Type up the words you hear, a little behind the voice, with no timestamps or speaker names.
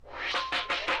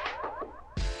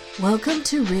Welcome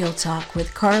to Real Talk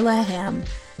with Carla Ham.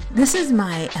 This is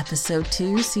my episode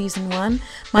 2, season 1.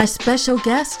 My special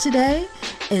guest today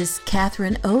is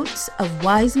Katharine Oates of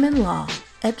Wiseman Law,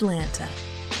 Atlanta.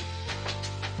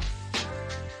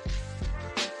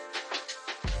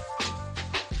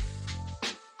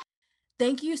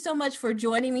 Thank you so much for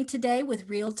joining me today with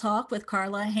Real Talk with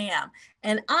Carla Ham.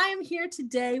 And I'm here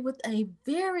today with a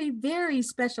very, very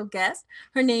special guest.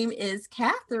 Her name is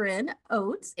Katharine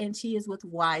Oates, and she is with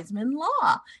Wiseman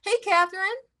Law. Hey, Katharine.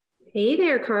 Hey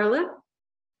there, Carla.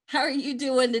 How are you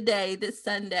doing today, this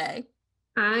Sunday?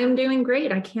 I'm doing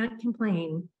great. I can't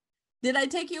complain. Did I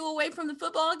take you away from the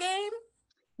football game?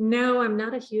 No, I'm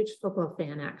not a huge football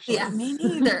fan, actually. Yeah, me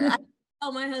neither. I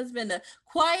tell my husband to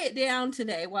quiet down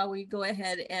today while we go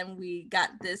ahead and we got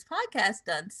this podcast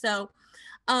done. So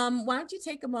why don't you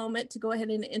take a moment to go ahead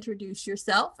and introduce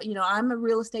yourself? You know, I'm a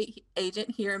real estate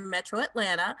agent here in Metro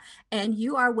Atlanta, and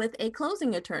you are with a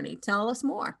closing attorney. Tell us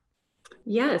more.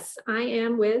 Yes, I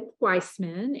am with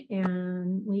Weissman,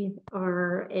 and we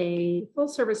are a full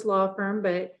service law firm,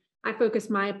 but I focus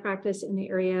my practice in the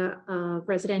area of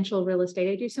residential real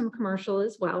estate. I do some commercial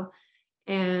as well.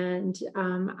 And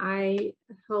I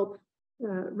help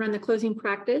run the closing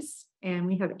practice, and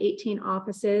we have 18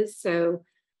 offices. So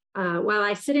while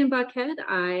I sit in Buckhead,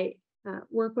 I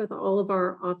work with all of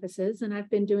our offices, and I've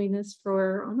been doing this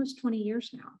for almost 20 years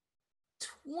now.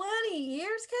 20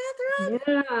 years, Katharine?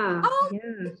 Yeah, oh,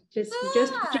 yeah,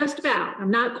 just about.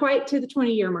 I'm not quite to the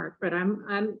 20-year mark, but I'm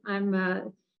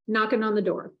knocking on the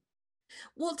door.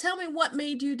 Well, tell me, what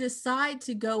made you decide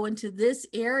to go into this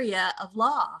area of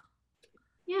law?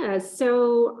 Yeah,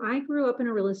 so I grew up in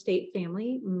a real estate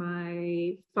family.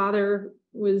 My father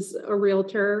was a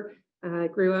realtor,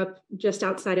 grew up just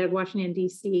outside of Washington,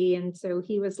 D.C., and so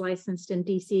he was licensed in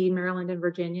D.C., Maryland, and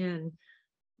Virginia, and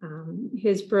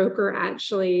his broker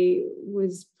actually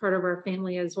was part of our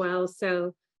family as well.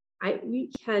 So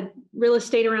we had real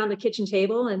estate around the kitchen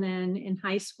table, and then in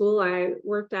high school, I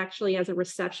worked actually as a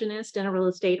receptionist in a real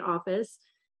estate office.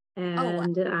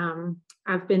 And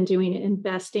I've been doing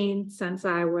investing since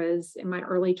I was in my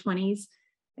early 20s.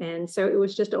 And so it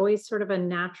was just always sort of a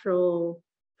natural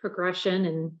progression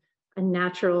and a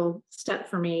natural step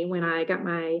for me when I got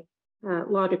my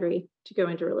law degree to go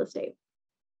into real estate.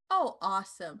 Oh,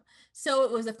 awesome. So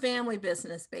it was a family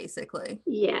business, basically.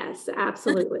 Yes,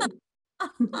 absolutely.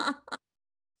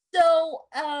 So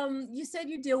you said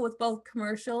you deal with both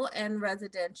commercial and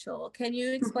residential. Can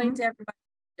you explain to everybody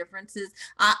the differences?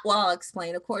 I'll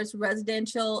explain. Of course,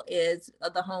 residential is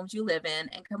the homes you live in,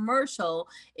 and commercial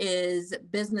is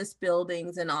business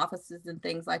buildings and offices and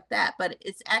things like that. But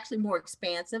it's actually more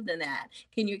expansive than that.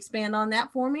 Can you expand on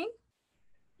that for me?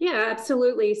 Yeah,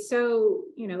 absolutely. So,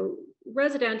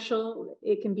 residential,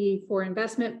 it can be for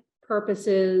investment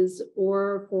purposes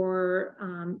or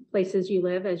for places you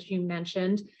live, as you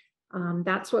mentioned.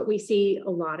 That's what we see a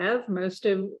lot of. Most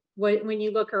of when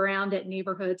you look around at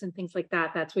neighborhoods and things like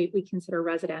that, that's what we consider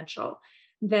residential.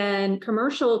 Then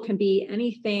commercial can be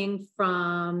anything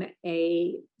from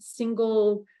a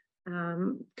single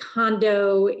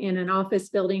condo in an office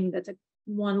building that's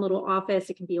one little office.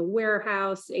 It can be a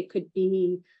warehouse. It could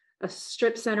be a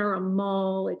strip center, a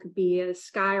mall. It could be a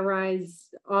skyrise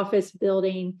office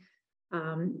building.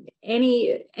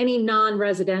 Any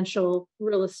non-residential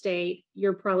real estate,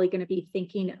 you're probably going to be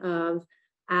thinking of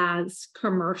as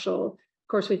commercial. Of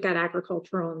course, we've got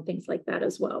agricultural and things like that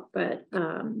as well. But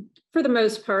for the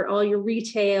most part, all your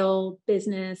retail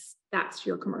business, that's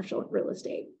your commercial real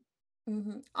estate.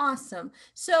 Mm-hmm. Awesome.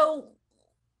 So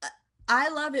I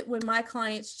love it when my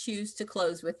clients choose to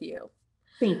close with you.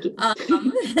 Thank you.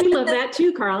 We love that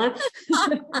too, Carla.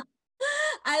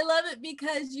 I love it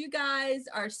because you guys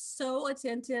are so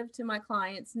attentive to my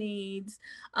clients' needs,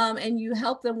 and you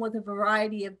help them with a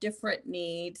variety of different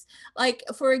needs. Like,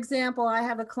 for example, I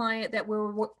have a client that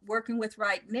we're working with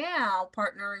right now,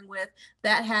 partnering with,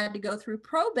 that had to go through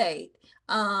probate.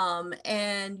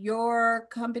 And your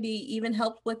company even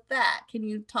helped with that. Can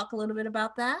you talk a little bit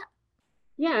about that?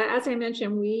 Yeah, as I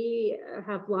mentioned, we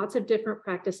have lots of different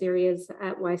practice areas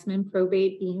at Weissman,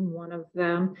 probate being one of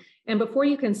them. And before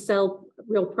you can sell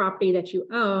real property that you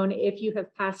own, if you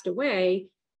have passed away,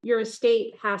 your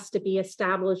estate has to be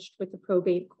established with the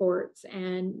probate courts,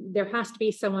 and there has to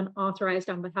be someone authorized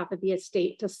on behalf of the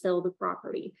estate to sell the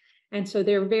property. And so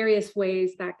there are various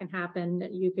ways that can happen.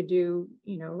 You could do,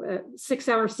 a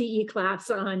 6-hour CE class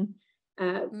on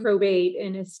probate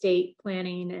and estate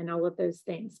planning and all of those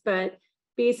things. But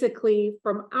basically,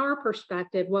 from our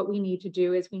perspective, what we need to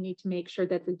do is we need to make sure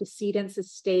that the decedent's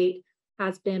estate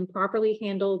has been properly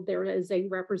handled. There is a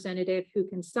representative who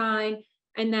can sign.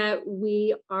 and that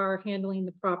we are handling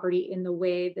the property in the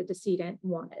way the decedent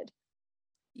wanted.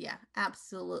 Yeah,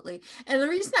 absolutely. And the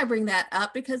reason I bring that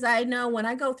up, because I know when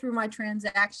I go through my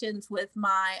transactions with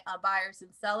my buyers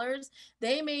and sellers,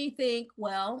 they may think,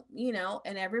 well,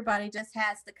 and everybody just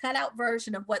has the cutout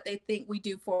version of what they think we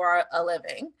do for a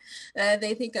living.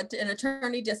 They think an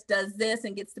attorney just does this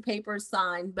and gets the papers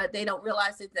signed, but they don't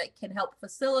realize that can help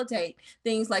facilitate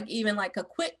things like even like a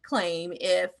quit claim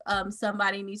if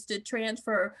somebody needs to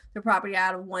transfer the property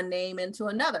out of one name into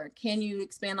another. Can you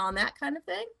expand on that kind of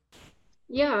thing?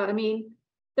 Yeah, I mean,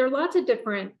 there are lots of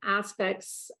different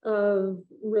aspects of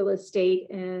real estate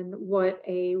and what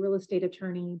a real estate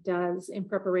attorney does in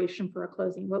preparation for a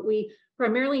closing. What we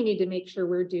primarily need to make sure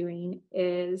we're doing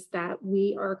is that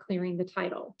we are clearing the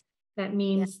title. That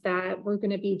means that we're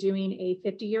going to be doing a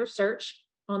 50-year search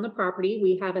on the property.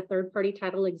 We have a third-party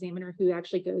title examiner who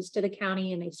actually goes to the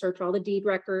county and they search all the deed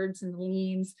records and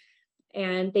liens,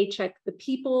 and they check the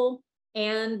people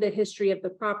and the history of the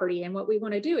property. And what we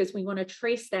want to do is we want to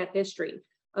trace that history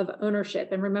of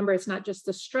ownership. And remember, it's not just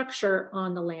the structure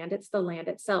on the land, it's the land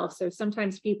itself. So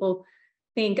sometimes people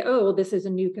think, oh, well, this is a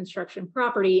new construction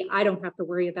property, I don't have to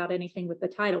worry about anything with the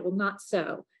title. Well, not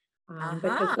so.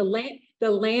 Because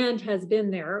the land has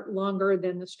been there longer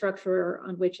than the structure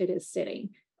on which it is sitting,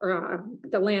 or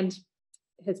the land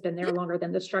has been there longer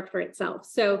than the structure itself.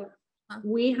 So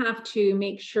we have to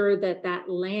make sure that that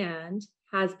land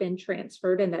has been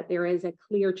transferred and that there is a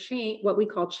clear chain, what we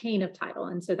call chain of title.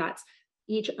 And so that's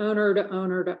each owner to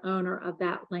owner to owner of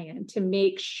that land, to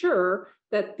make sure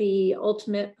that the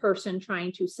ultimate person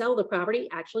trying to sell the property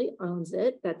actually owns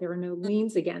it, that there are no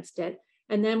liens against it.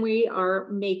 And then we are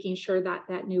making sure that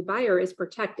that new buyer is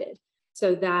protected,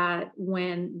 so that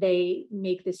when they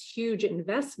make this huge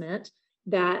investment,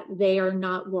 that they are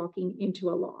not walking into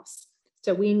a loss.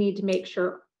 So we need to make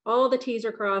sure all the T's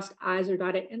are crossed, I's are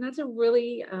dotted. And that's a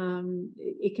really,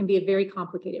 it can be a very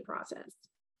complicated process.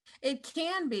 It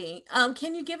can be.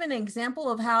 Can you give an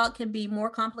example of how it can be more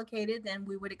complicated than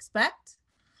we would expect?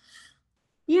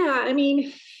 Yeah, I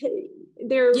mean,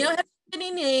 there. You don't have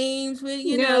any names.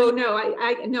 No,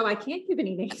 I can't give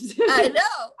any names. I know.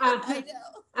 I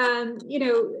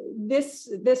know.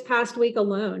 This past week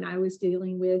alone, I was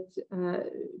dealing with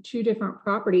two different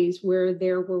properties where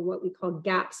there were what we call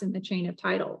gaps in the chain of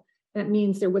title. That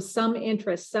means there was some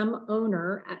interest, some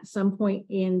owner at some point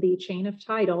in the chain of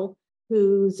title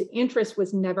whose interest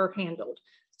was never handled.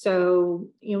 So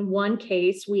in one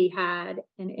case, we had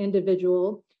an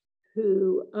individual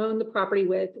who owned the property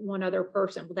with one other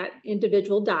person. Well, that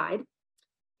individual died,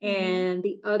 and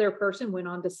the other person went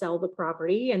on to sell the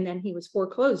property, and then he was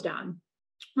foreclosed on.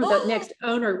 The next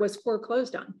owner was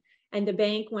foreclosed on, and the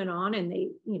bank went on, and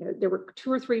there were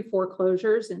 2 or 3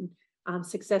 foreclosures and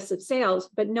successive sales,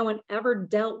 but no one ever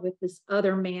dealt with this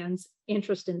other man's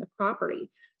interest in the property.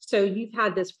 So you've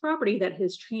had this property that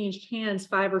has changed hands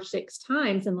 5 or 6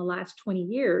 times in the last 20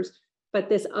 years, but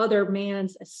this other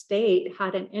man's estate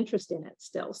had an interest in it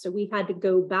still. So we had to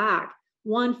go back,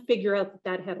 one, figure out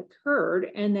that had occurred,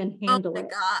 and then handle it.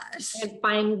 Gosh.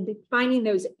 And finding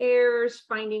those heirs,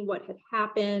 finding what had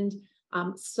happened,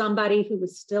 somebody who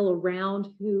was still around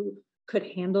who could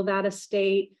handle that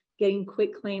estate, getting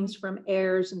quick claims from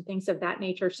heirs and things of that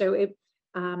nature. So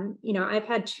I've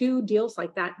had 2 deals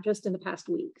like that just in the past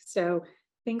week. So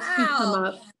things can come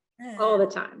up all the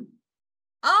time.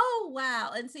 Oh,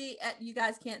 wow. And see, you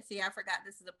guys can't see, I forgot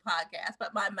this is a podcast,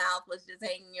 but my mouth was just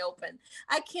hanging open.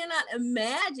 I cannot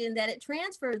imagine that it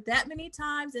transferred that many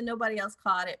times and nobody else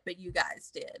caught it, but you guys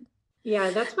did.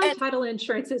 Yeah, that's why title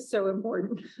insurance is so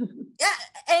important.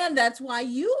 And that's why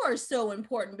you are so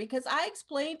important, because I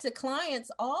explain to clients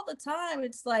all the time.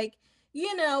 It's like,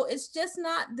 it's just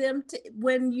not them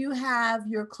when you have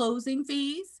your closing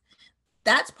fees,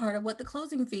 that's part of what the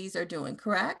closing fees are doing,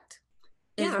 correct?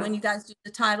 Is when you guys do the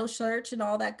title search and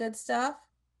all that good stuff.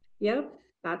 Yep,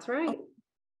 that's right.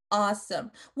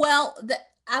 Awesome. Well,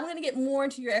 I'm going to get more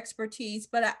into your expertise,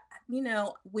 but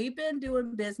we've been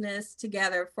doing business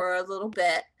together for a little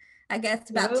bit. I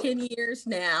guess about 10 years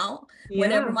now.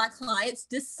 Whenever my clients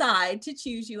decide to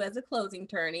choose you as a closing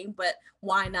attorney, but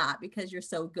why not? Because you're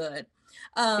so good.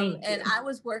 And I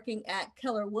was working at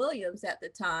Keller Williams at the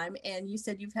time, and you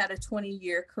said you've had a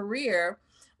 20-year career.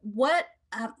 What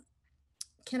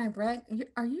can I brag?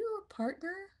 Are you a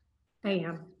partner? I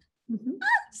am. Mm-hmm.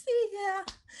 See, yeah.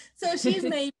 So she's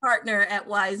made partner at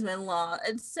Wiseman Law.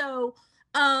 And so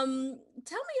tell me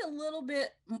a little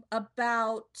bit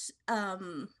about,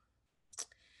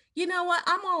 you know what?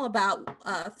 I'm all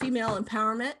about female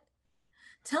empowerment.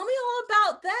 Tell me all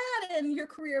about that and your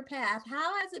career path.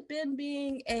 How has it been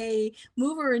being a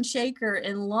mover and shaker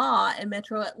in law in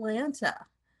Metro Atlanta?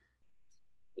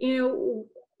 You know,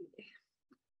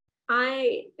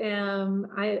 I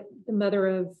the mother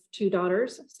of two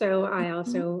daughters, so I Mhm.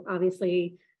 also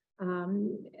obviously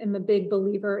am a big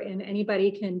believer in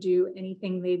anybody can do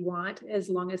anything they want as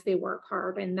long as they work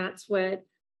hard, and that's what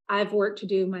I've worked to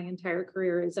do my entire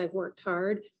career. Is I've worked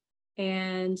hard,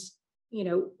 and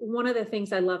one of the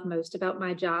things I love most about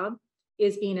my job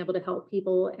is being able to help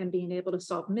people and being able to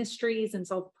solve mysteries and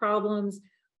solve problems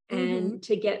Mhm. and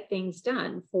to get things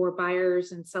done for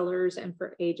buyers and sellers and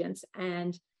for agents.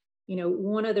 And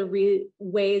one of the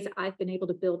ways I've been able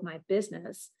to build my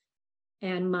business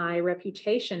and my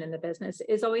reputation in the business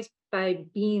is always by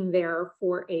being there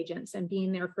for agents and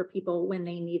being there for people when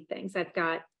they need things. I've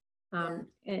got Yeah.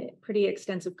 a pretty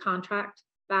extensive contract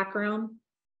background,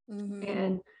 Mhm.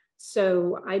 and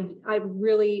so I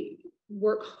really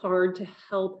work hard to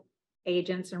help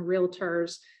agents and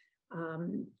realtors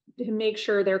to make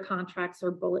sure their contracts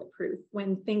are bulletproof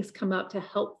when things come up, to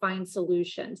help find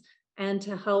solutions and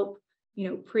to help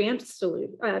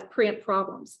preempt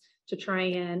problems, to try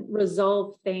and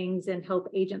resolve things and help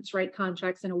agents write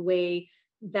contracts in a way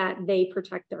that they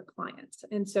protect their clients.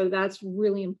 And so that's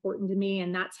really important to me,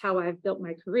 and that's how I've built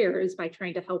my career, is by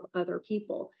trying to help other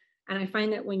people. And I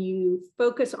find that when you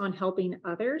focus on helping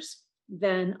others,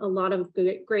 then a lot of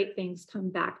great things come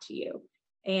back to you.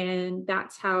 And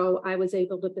that's how I was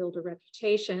able to build a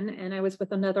reputation. And I was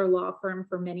with another law firm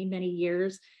for many, many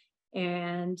years.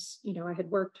 And, I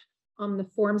had worked on the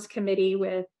forms committee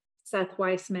with Seth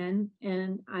Weissman,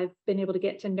 and I've been able to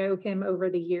get to know him over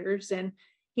the years. And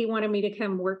he wanted me to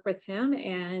come work with him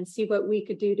and see what we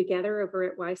could do together over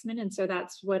at Weissman. And so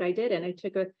that's what I did. And I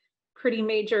took a pretty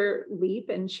major leap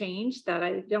and change that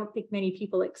I don't think many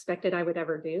people expected I would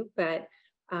ever do, but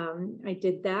I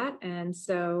did that. And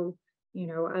so,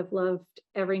 I've loved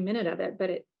every minute of it,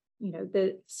 but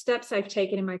the steps I've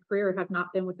taken in my career have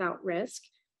not been without risk.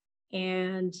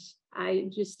 And I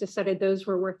just decided those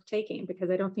were worth taking, because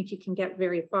I don't think you can get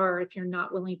very far if you're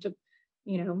not willing to,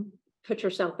 you know, put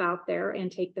yourself out there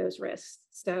and take those risks.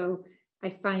 So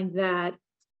I find that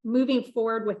moving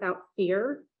forward without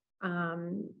fear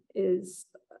is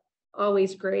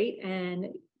always great,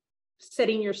 and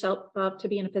setting yourself up to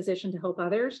be in a position to help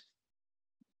others,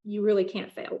 you really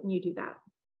can't fail when you do that.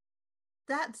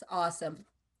 That's awesome.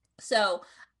 So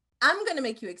I'm going to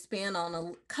make you expand on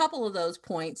a couple of those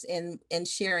points in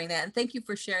sharing that. And thank you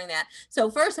for sharing that.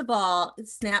 So first of all,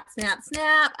 snap, snap,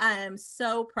 snap. I am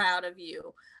so proud of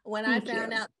you. When I Thank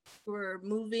found you. out you were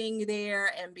moving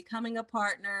there and becoming a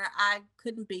partner, I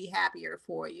couldn't be happier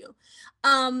for you.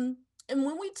 And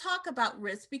when we talk about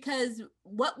risk, because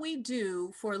what we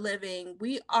do for a living,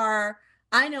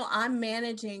 I know I'm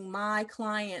managing my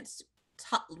clients'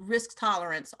 risk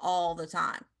tolerance all the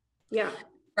time, Yeah.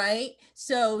 right?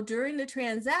 So during the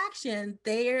transaction,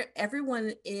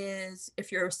 everyone is,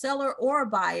 if you're a seller or a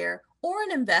buyer or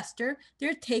an investor,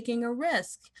 they're taking a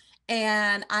risk.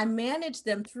 And I manage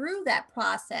them through that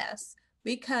process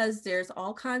because there's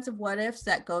all kinds of what ifs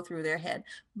that go through their head.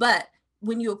 But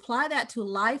when you apply that to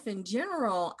life in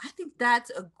general, I think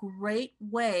that's a great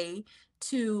way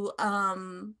to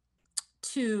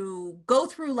go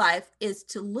through life, is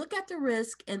to look at the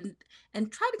risk and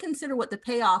try to consider what the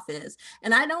payoff is.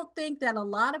 And I don't think that a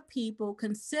lot of people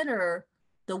consider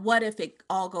the what if it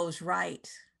all goes right.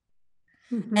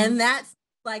 And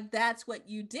Mhm. that's what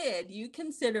you did. You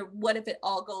consider what if it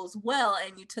all goes well,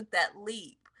 and you took that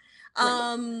leap.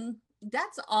 Right.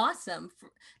 That's awesome.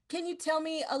 Can you tell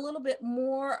me a little bit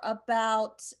more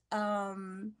about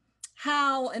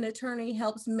how an attorney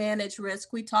helps manage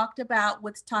risk? We talked about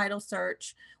with title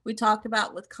search, we talked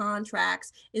about with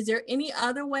contracts. Is there any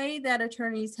other way that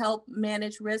attorneys help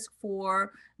manage risk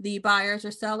for the buyers or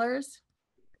sellers?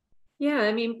 Yeah.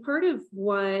 I mean, part of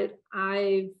what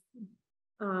I've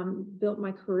built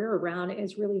my career around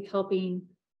is really helping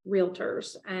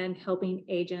realtors and helping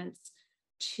agents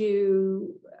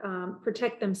to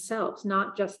protect themselves,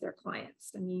 not just their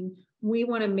clients. I mean, we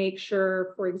want to make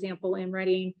sure, for example, in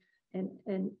writing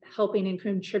and helping and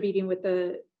contributing with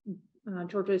the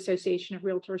Georgia Association of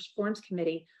Realtors Forms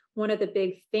Committee, one of the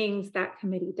big things that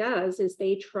committee does is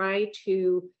they try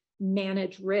to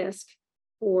manage risk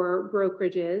for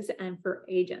brokerages and for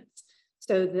agents,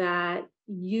 so that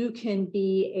you can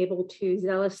be able to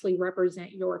zealously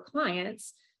represent your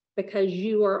clients because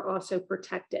you are also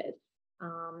protected.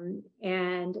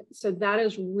 And so that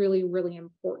is really, really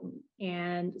important.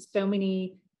 And so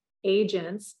many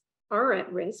agents are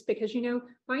at risk because,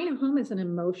 buying a home is an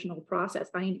emotional process.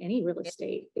 Buying any real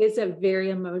estate is a very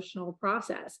emotional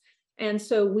process. And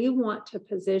so we want to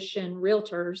position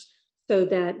realtors so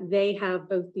that they have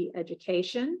both the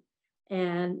education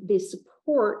and the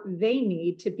support they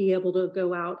need to be able to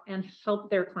go out and help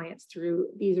their clients through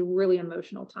these really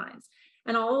emotional times.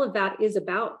 And all of that is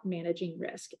about managing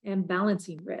risk and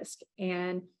balancing risk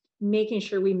and making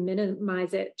sure we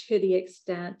minimize it to the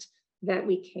extent that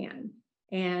we can.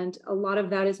 And a lot of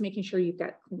that is making sure you've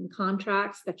got clean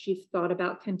contracts, that you've thought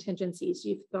about contingencies,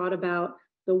 you've thought about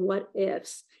the what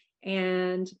ifs.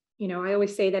 And, I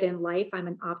always say that in life, I'm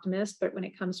an optimist, but when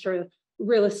it comes to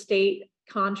real estate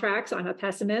contracts, I'm a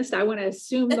pessimist. I want to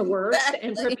assume the worst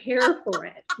and prepare for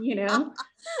it.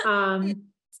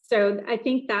 So I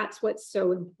think that's what's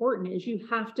so important is you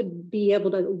have to be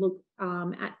able to look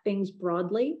at things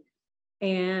broadly.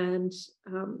 And,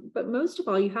 but most of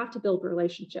all, you have to build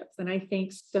relationships. And I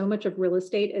think so much of real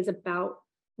estate is about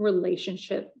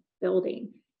relationship building.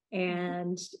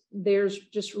 And there's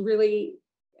just really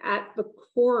at the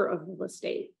core of real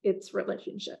estate, it's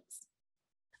relationships.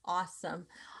 Awesome.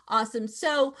 Awesome.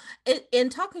 So in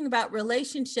talking about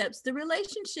relationships, the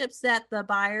relationships that the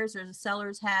buyers or the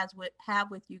sellers have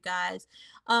with you guys,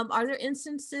 are there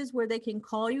instances where they can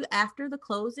call you after the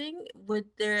closing?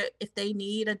 If they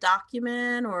need a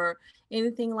document or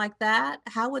anything like that,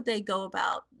 how would they go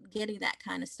about getting that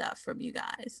kind of stuff from you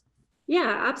guys?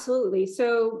 Yeah, absolutely.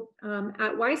 So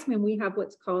at Weissman, we have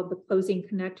what's called the Closing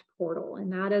Connect portal,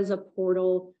 and that is a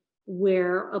portal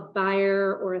where a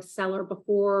buyer or a seller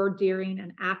before, during,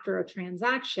 and after a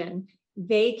transaction,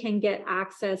 they can get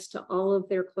access to all of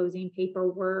their closing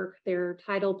paperwork, their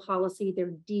title policy,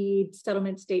 their deed,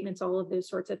 settlement statements, all of those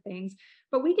sorts of things.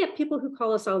 But we get people who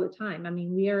call us all the time. I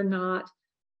mean, we are not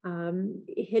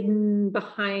hidden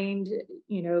behind,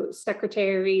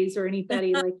 secretaries or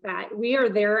anybody like that. We are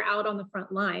there out on the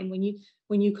front line.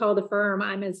 When you call the firm,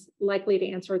 I'm as likely to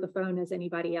answer the phone as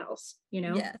anybody else,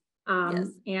 Yes. Yes.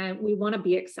 And we want to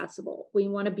be accessible. We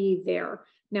want to be there.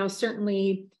 Now,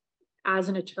 certainly as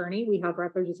an attorney, we have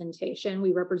representation.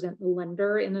 We represent the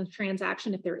lender in the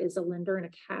transaction. If there is a lender in a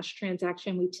cash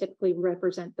transaction, we typically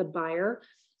represent the buyer.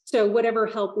 So whatever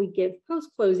help we give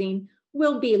post-closing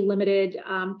will be limited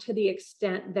to the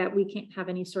extent that we can't have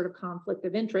any sort of conflict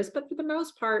of interest. But for the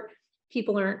most part,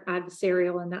 people aren't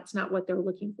adversarial, and that's not what they're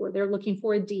looking for. They're looking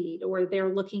for a deed, or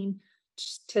they're looking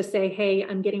to say, hey,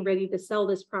 I'm getting ready to sell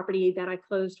this property that I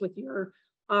closed with your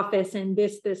office, and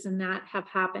this, and that have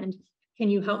happened. Can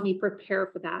you help me prepare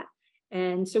for that?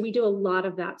 And so we do a lot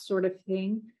of that sort of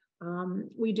thing.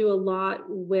 We do a lot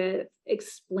with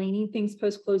explaining things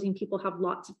post-closing. People have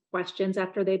lots of questions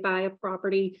after they buy a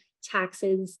property,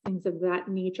 taxes, things of that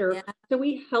nature. Yeah. So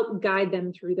we help guide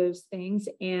them through those things.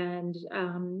 And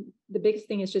the biggest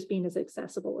thing is just being as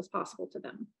accessible as possible to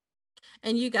them.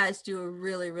 And you guys do a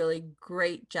really, really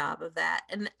great job of that.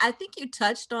 And I think you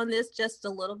touched on this just a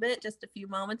little bit, just a few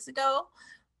moments ago,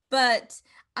 but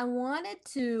I wanted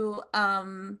to,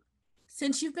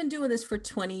 since you've been doing this for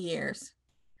 20 years,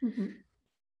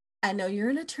 I know you're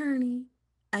an attorney.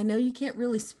 I know you can't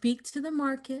really speak to the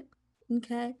market.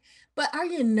 Okay. But are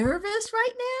you nervous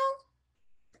right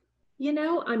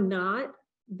now? I'm not.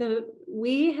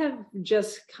 We have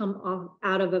just come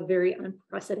out of a very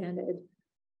unprecedented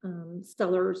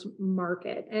seller's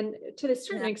market. And to a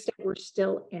certain extent, we're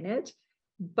still in it,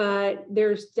 but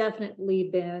there's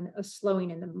definitely been a slowing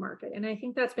in the market. And I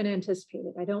think that's been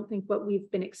anticipated. I don't think what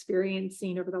we've been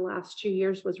experiencing over the last 2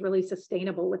 years was really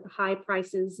sustainable with the high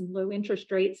prices and low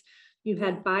interest rates. You've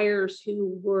had buyers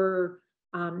who were,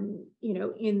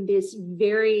 in this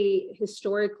very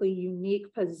historically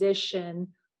unique position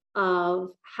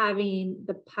of having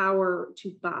the power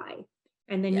to buy.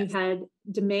 And then you had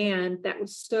demand that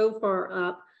was so far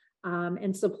up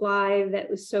and supply that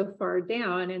was so far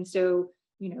down. And so,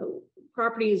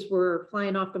 properties were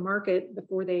flying off the market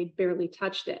before they barely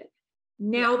touched it.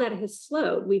 Now that has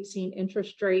slowed. We've seen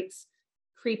interest rates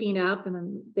creeping up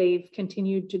and they've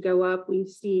continued to go up. We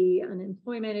see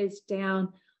unemployment is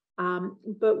down.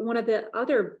 But one of the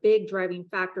other big driving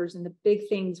factors and the big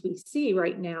things we see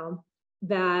right now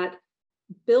that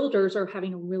builders are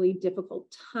having a really difficult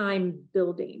time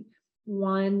building.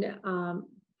 One,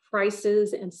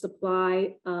 prices and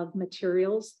supply of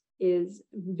materials is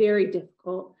very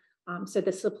difficult. So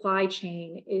the supply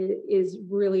chain is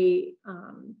really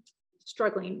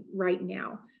struggling right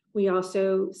now. We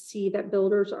also see that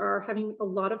builders are having a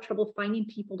lot of trouble finding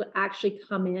people to actually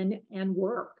come in and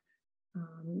work.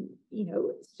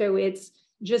 So it's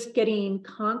just getting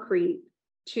concrete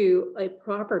to a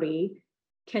property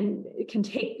can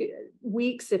take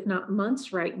weeks, if not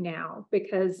months right now,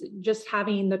 because just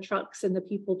having the trucks and the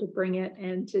people to bring it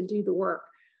and to do the work.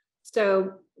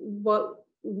 So what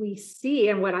we see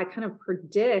and what I kind of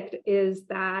predict is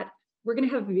that we're going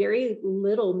to have very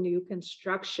little new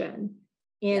construction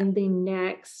in the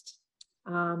next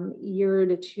year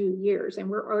to 2 years. And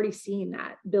we're already seeing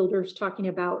that, builders talking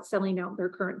about selling out their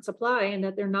current supply and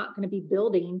that they're not going to be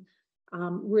building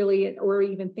really, or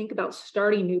even think about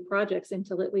starting new projects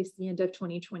until at least the end of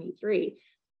 2023.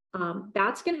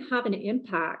 That's going to have an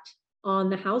impact on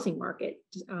the housing market.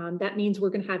 That means we're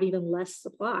going to have even less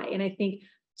supply. And I think,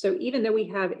 so even though we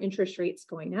have interest rates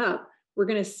going up, we're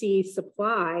going to see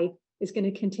supply is going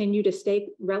to continue to stay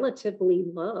relatively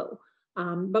low.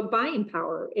 But buying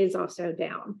power is also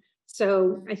down.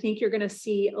 So I think you're going to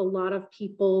see a lot of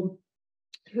people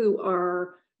who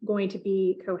are going to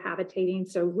be cohabitating.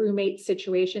 So roommate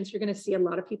situations, you're going to see a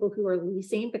lot of people who are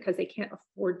leasing because they can't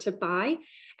afford to buy.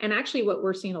 And actually what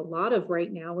we're seeing a lot of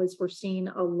right now is we're seeing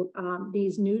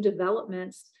these new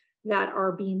developments that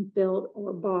are being built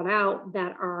or bought out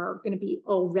that are going to be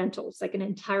all rentals, like an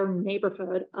entire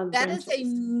neighborhood of rentals.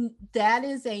 That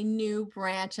is a new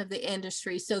branch of the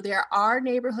industry. So there are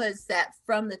neighborhoods that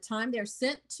from the time they're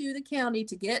sent to the county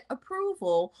to get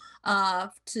approval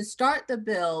to start the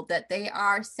build, that they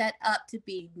are set up to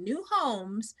be new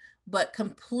homes, but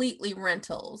completely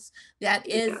rentals. That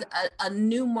is a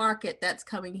new market that's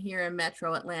coming here in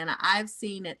Metro Atlanta. I've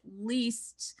seen at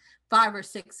least 5 or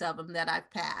 6 of them that I've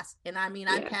passed. And I mean,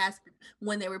 I passed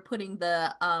when they were putting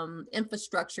the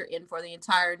infrastructure in for the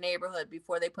entire neighborhood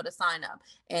before they put a sign up.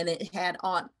 And it had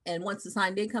on, and once the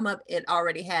sign did come up, it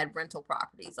already had rental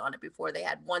properties on it before they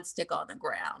had one stick on the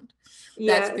ground.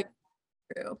 That's very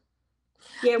true.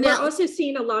 Yeah, we're also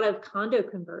seeing a lot of condo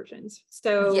conversions.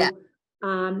 So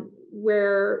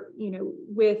where,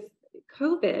 with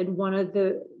COVID, one of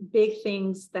the big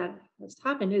things that has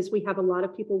happened is we have a lot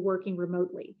of people working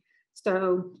remotely.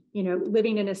 So,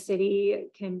 living in a city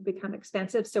can become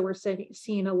expensive. So we're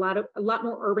seeing a lot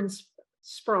more urban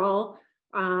sprawl.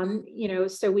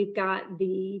 So we've got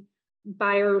the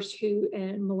buyers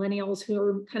and millennials who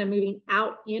are kind of moving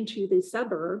out into the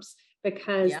suburbs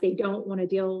because they don't want to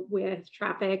deal with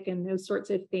traffic and those sorts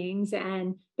of things.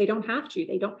 And they don't have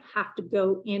to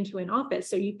go into an office.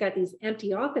 So you've got these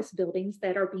empty office buildings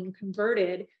that are being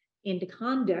converted into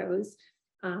condos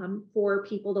for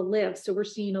people to live. So we're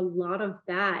seeing a lot of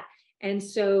that. And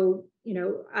so,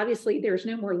 obviously there's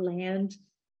no more land.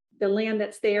 The land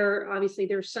that's there, obviously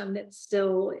there's some that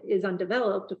still is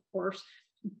undeveloped, of course,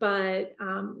 but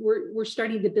we're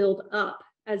starting to build up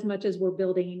as much as we're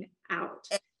building out.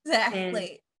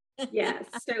 Exactly. Yes.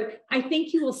 So I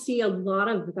think you will see a lot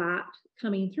of that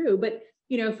coming through, but,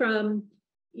 from,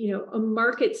 a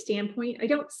market standpoint, I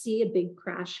don't see a big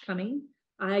crash coming.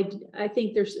 I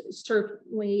think there's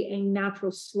certainly a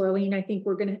natural slowing. I think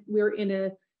we're in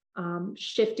a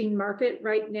shifting market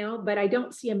right now, but I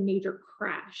don't see a major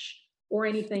crash or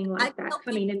anything like that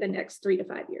coming in the next 3 to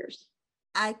 5 years.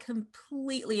 I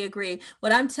completely agree.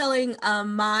 What I'm telling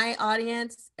my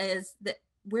audience is that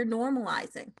we're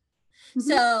normalizing. Mm-hmm.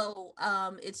 So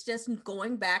it's just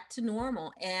going back to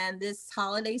normal. And this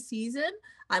holiday season,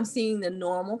 I'm seeing the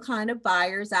normal kind of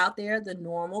buyers out there, the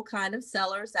normal kind of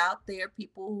sellers out there,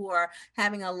 people who are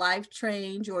having a life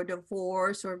change or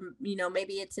divorce, or,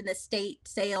 maybe it's an estate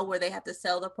sale where they have to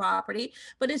sell the property,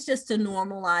 but it's just a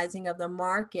normalizing of the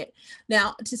market.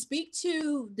 Now, to speak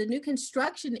to the new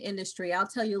construction industry, I'll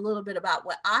tell you a little bit about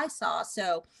what I saw.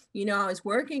 So, I was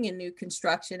working in new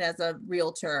construction as a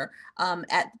realtor at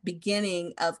the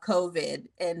beginning of COVID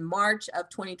in March of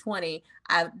 2020.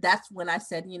 That's when I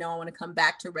said, I want to come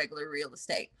back to regular real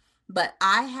estate. But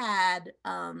I had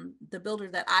the builder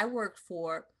that I worked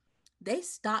for, they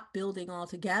stopped building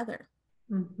altogether.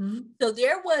 Mm-hmm. So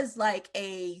there was like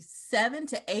a 7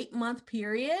 to 8 month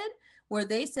period where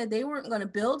they said they weren't going to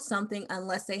build something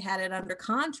unless they had it under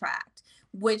contract,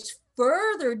 which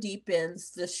further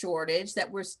deepens the shortage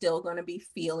that we're still going to be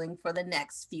feeling for the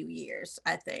next few years.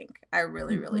 I think I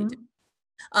really, really do.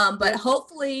 But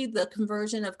hopefully the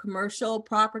conversion of commercial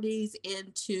properties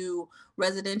into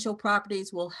residential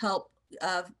properties will help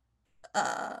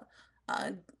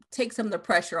take some of the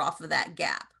pressure off of that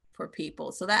gap for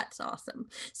people. So that's awesome.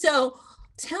 So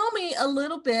tell me a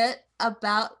little bit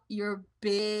about your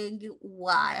big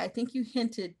why. I think you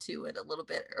hinted to it a little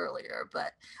bit earlier,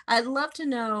 but I'd love to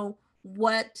know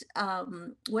what's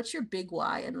your big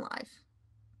why in life?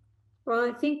 Well,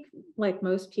 I think like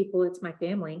most people, it's my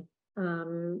family.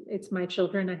 It's my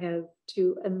children. I have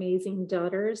 2 amazing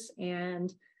daughters,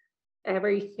 and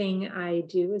everything I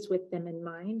do is with them in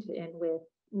mind and with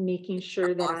making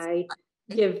sure that I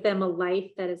give them a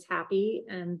life that is happy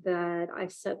and that I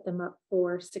set them up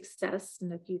for success in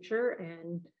the future.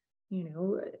 And,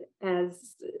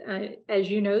 as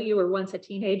you know, you were once a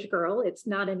teenage girl. It's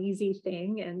not an easy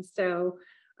thing. And so,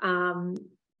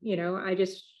 I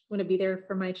just want to be there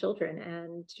for my children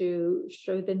and to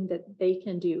show them that they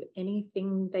can do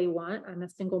anything they want. I'm a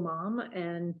single mom,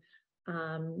 and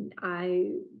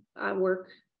I work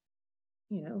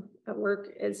I work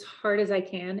as hard as I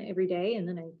can every day. And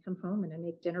then I come home and I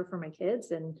make dinner for my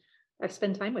kids and I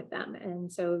spend time with them.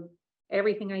 And so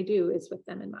everything I do is with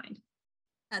them in mind.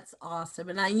 That's awesome.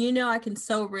 And I can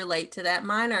so relate to that.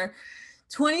 Mine are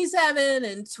 27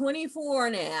 and 24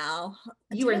 now.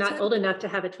 You Did are I not tell old you? enough to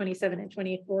have a 27 and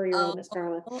 24-year-old, Miss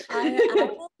Carla.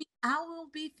 I will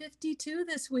be 52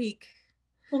 this week.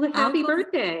 Well, I'm happy going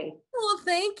birthday. Well,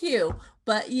 thank you.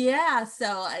 But yeah,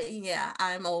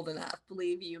 I'm old enough,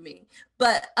 believe you me.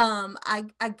 But I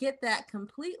get that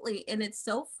completely. And it's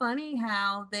so funny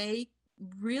how they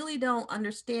really don't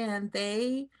understand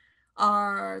they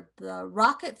are the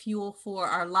rocket fuel for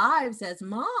our lives as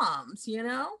moms,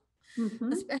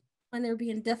 Mm-hmm. especially when they're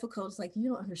being difficult. It's like, you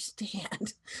don't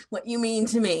understand what you mean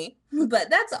to me. But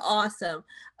that's awesome.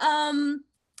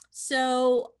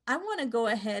 So I want to go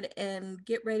ahead and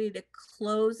get ready to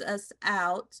close us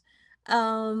out.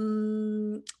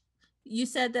 Um, you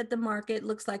said that the market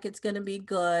looks like it's going to be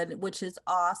good, which is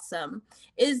awesome.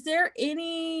 Is there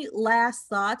any last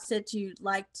thoughts that you'd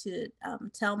like to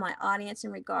tell my audience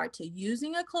in regard to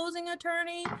using a closing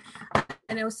attorney?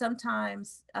 I know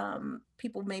sometimes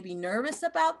people may be nervous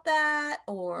about that,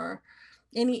 or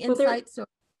any Well, insights or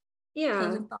yeah.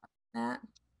 closing thoughts on that?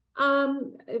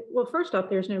 Well, first off,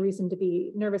 there's no reason to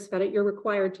be nervous about it. You're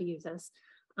required to use us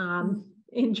Mm.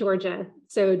 in Georgia.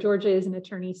 So Georgia is an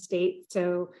attorney state.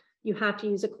 So you have to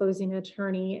use a closing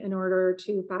attorney in order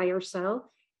to buy or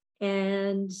sell.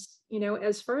 And,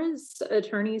 as far as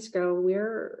attorneys go,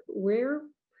 we're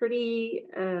pretty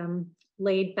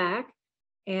laid back,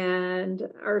 and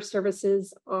our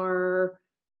services are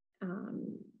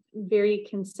very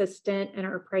consistent, and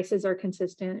our prices are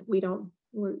consistent.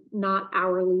 We're not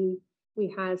hourly.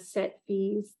 We have set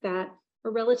fees that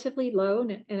are relatively low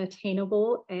and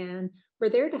attainable, and we're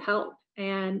there to help.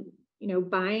 And,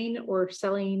 buying or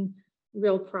selling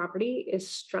real property is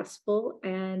stressful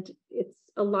and it's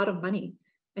a lot of money.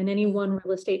 And any one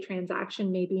real estate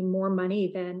transaction may be more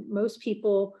money than most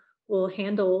people will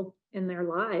handle in their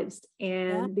lives.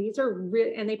 Yeah. And these are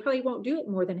and they probably won't do it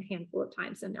more than a handful of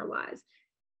times in their lives.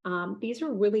 These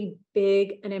are really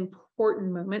big and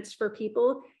important moments for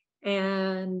people.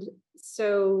 And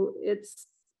so it's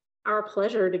our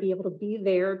pleasure to be able to be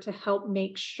there to help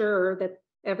make sure that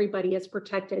everybody is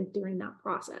protected during that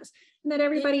process and that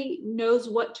everybody knows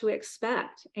what to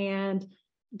expect and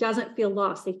doesn't feel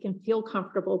lost. They can feel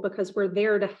comfortable because we're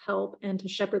there to help and to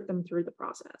shepherd them through the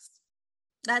process.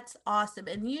 That's awesome.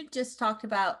 And you just talked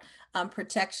about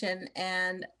protection,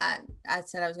 and I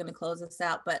said I was going to close this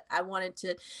out, but I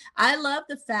love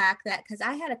the fact that, because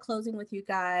I had a closing with you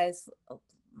guys a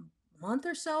month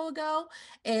or so ago,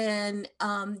 and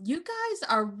you guys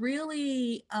are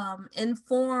really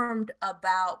informed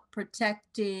about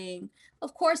protecting,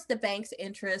 of course, the bank's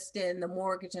interest in the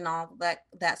mortgage and all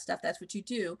that stuff. That's what you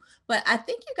do. But I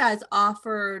think you guys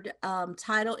offered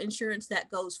title insurance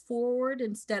that goes forward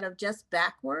instead of just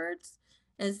backwards.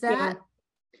 Is Yeah. that,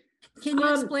 can you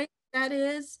Um, explain what that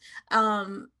is?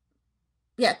 Um,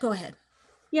 yeah, go ahead.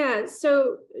 Yeah,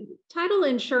 so title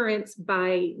insurance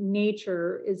by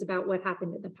nature is about what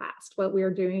happened in the past. What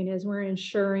we're doing is we're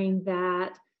ensuring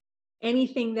that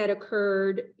anything that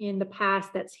occurred in the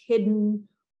past that's hidden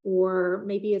or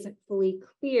maybe isn't fully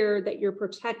clear, that you're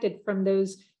protected from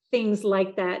those things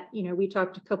like that. We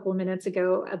talked a couple of minutes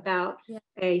ago about Yeah.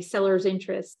 a seller's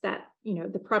interest that,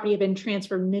 the property had been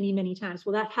transferred many, many times.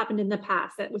 Well, that happened in the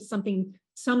past. That was something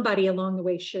somebody along the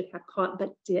way should have caught,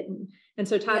 but didn't. And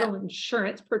so title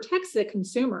insurance protects the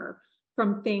consumer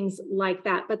from things like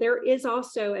that. But there is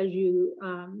also, as you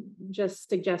just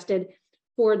suggested,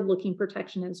 forward-looking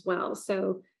protection as well.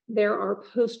 So there are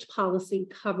post-policy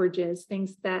coverages,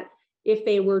 things that if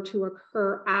they were to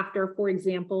occur after, for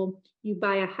example, you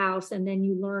buy a house and then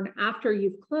you learn after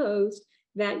you've closed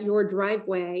that your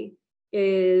driveway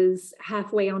is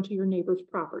halfway onto your neighbor's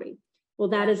property. Well,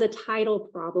 that is a title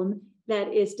problem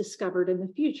that is discovered in the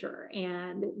future.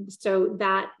 And so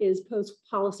that is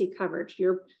post-policy coverage.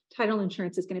 Your title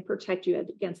insurance is going to protect you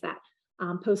against that.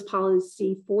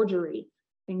 Post-policy forgery,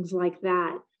 things like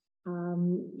that.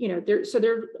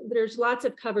 There's lots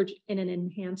of coverage in an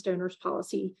enhanced owner's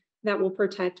policy that will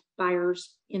protect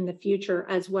buyers in the future,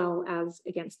 as well as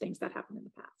against things that happened in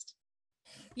the past.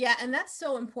 Yeah, and that's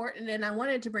so important. And I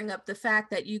wanted to bring up the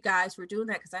fact that you guys were doing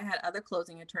that because I had other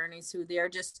closing attorneys who they're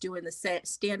just doing the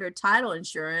standard title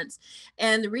insurance.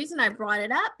 And the reason I brought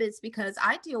it up is because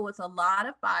I deal with a lot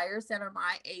of buyers that are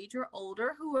my age or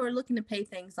older who are looking to pay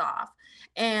things off.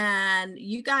 And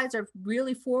you guys are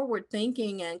really forward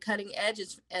thinking and cutting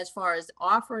edges as far as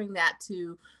offering that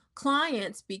to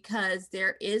clients, because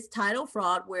there is title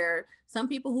fraud where some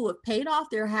people who have paid off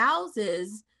their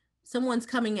houses, someone's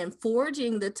coming and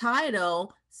forging the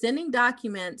title, sending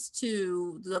documents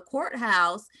to the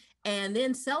courthouse, and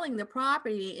then selling the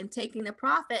property and taking the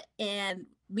profit. And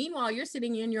meanwhile, you're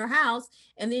sitting in your house,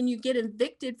 and then you get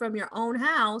evicted from your own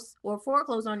house or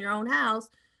foreclosed on your own house,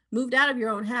 moved out of your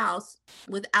own house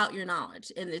without your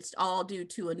knowledge. And it's all due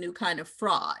to a new kind of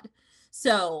fraud.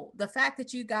 So the fact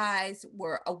that you guys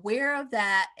were aware of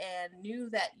that and knew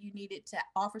that you needed to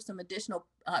offer some additional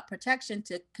protection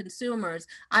to consumers,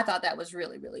 I thought that was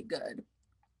really, really good.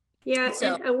 Yeah,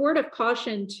 So, and a word of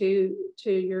caution to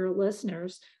your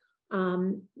listeners.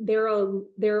 There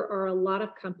are a lot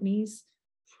of companies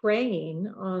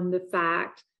preying on the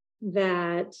fact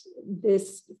that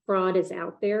this fraud is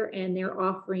out there, and they're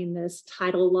offering this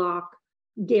title lock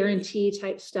guarantee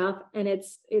type stuff, and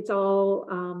it's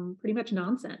all pretty much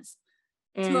nonsense.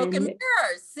 smoke and And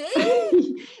mirrors,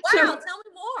 see? Wow, so tell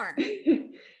me more.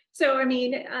 so I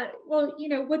mean, well,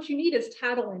 what you need is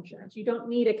title insurance. You don't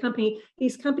need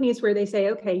these companies where they say,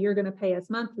 okay, you're going to pay us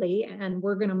monthly and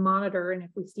we're going to monitor, and if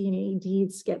we see any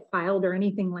deeds get filed or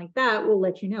anything like that, we'll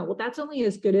let you know. Well, that's only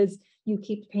as good as you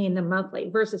keep paying them monthly,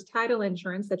 versus title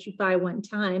insurance that you buy one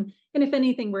time, and if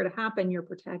anything were to happen, you're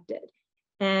protected.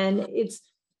 And it's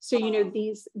so,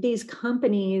 these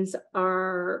companies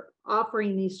are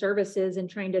offering these services and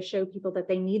trying to show people that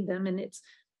they need them, and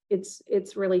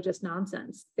it's really just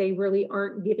nonsense. They really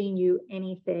aren't giving you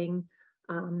anything.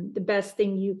 The best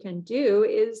thing you can do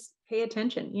is pay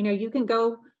attention. You can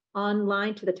go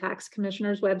online to the tax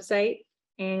commissioner's website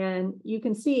and you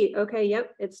can see, okay,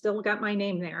 yep, it's still got my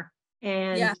name there,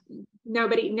 and Yeah.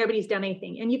 nobody's done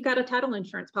anything. And you've got a title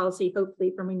insurance policy,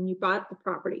 hopefully, from when you bought the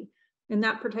property, and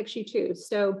that protects you too.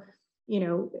 So,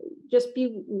 just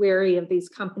be wary of these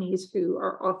companies who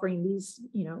are offering these,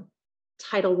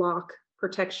 title lock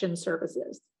protection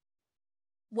services.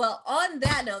 Well, on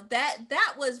that note, that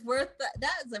was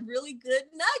that is a really good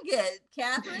nugget,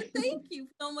 Katharine. Thank you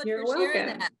so much You're for sharing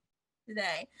welcome. that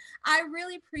today. I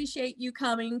really appreciate you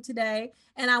coming today,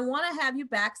 and I want to have you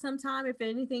back sometime if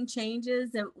anything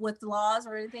changes with laws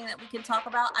or anything that we can talk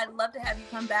about. I'd love to have you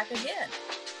come back again.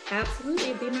 Absolutely.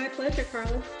 It'd be my pleasure,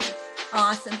 Carla.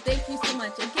 Awesome. Thank you so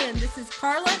much. Again, this is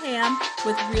Carla Ham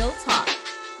with Real Talk.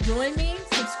 Join me,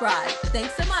 subscribe.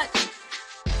 Thanks so much.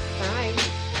 Bye.